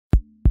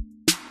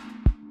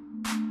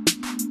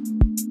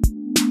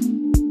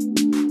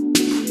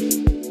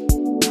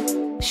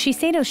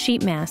Shiseido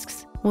sheet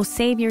masks will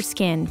save your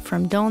skin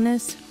from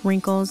dullness,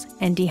 wrinkles,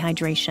 and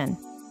dehydration.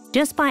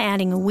 Just by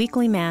adding a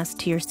weekly mask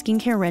to your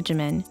skincare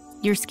regimen,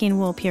 your skin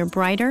will appear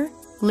brighter,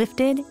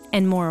 lifted,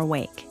 and more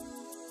awake.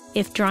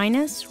 If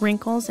dryness,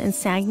 wrinkles, and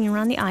sagging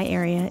around the eye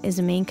area is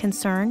a main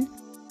concern,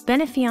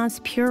 Benefion's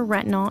Pure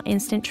Retinol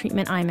Instant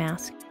Treatment Eye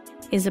Mask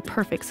is a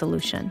perfect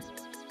solution.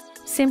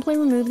 Simply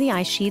remove the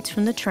eye sheets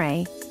from the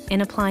tray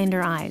and apply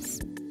under eyes.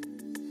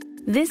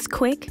 This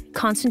quick,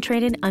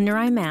 concentrated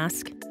under-eye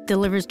mask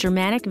delivers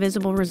dramatic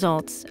visible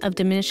results of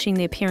diminishing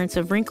the appearance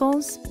of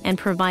wrinkles and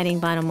providing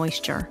vital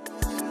moisture.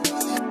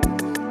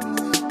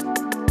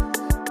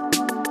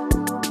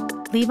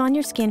 Leave on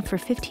your skin for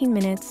 15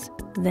 minutes,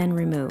 then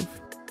remove.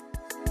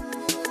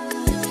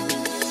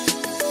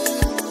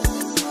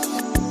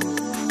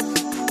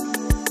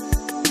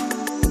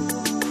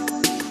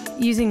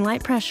 Using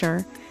light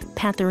pressure,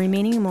 pat the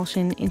remaining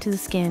emulsion into the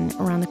skin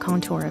around the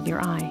contour of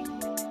your eye.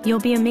 You'll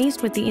be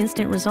amazed with the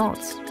instant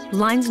results.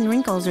 Lines and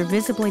wrinkles are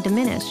visibly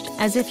diminished,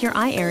 as if your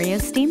eye area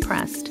is steam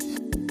pressed.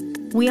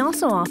 We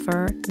also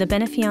offer the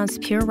Benefion's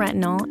Pure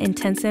Retinol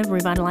Intensive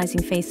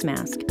Revitalizing Face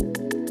Mask.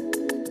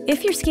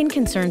 If your skin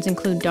concerns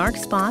include dark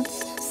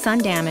spots, sun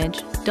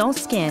damage, dull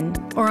skin,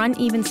 or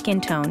uneven skin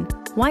tone,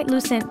 White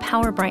Lucent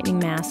Power Brightening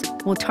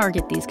Mask will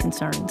target these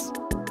concerns.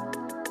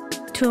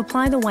 To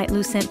apply the White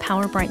Lucent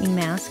Power Brightening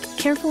Mask,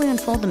 carefully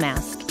unfold the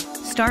mask.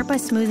 Start by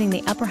smoothing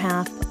the upper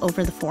half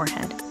over the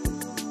forehead.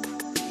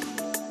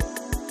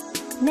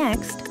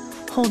 Next,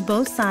 hold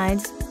both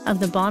sides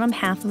of the bottom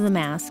half of the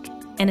mask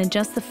and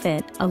adjust the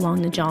fit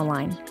along the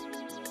jawline.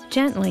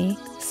 Gently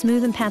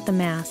smooth and pat the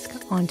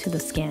mask onto the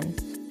skin.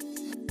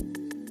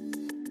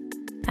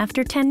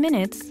 After 10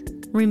 minutes,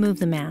 remove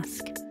the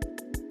mask.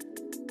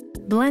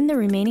 Blend the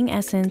remaining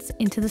essence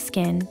into the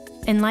skin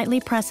and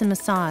lightly press and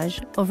massage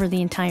over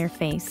the entire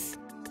face.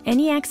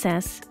 Any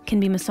excess can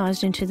be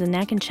massaged into the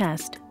neck and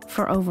chest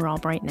for overall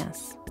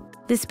brightness.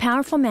 This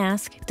powerful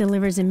mask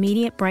delivers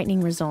immediate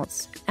brightening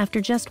results after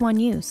just one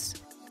use.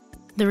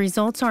 The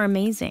results are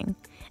amazing,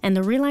 and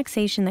the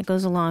relaxation that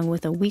goes along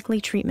with a weekly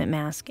treatment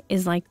mask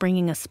is like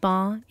bringing a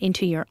spa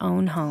into your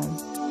own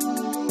home.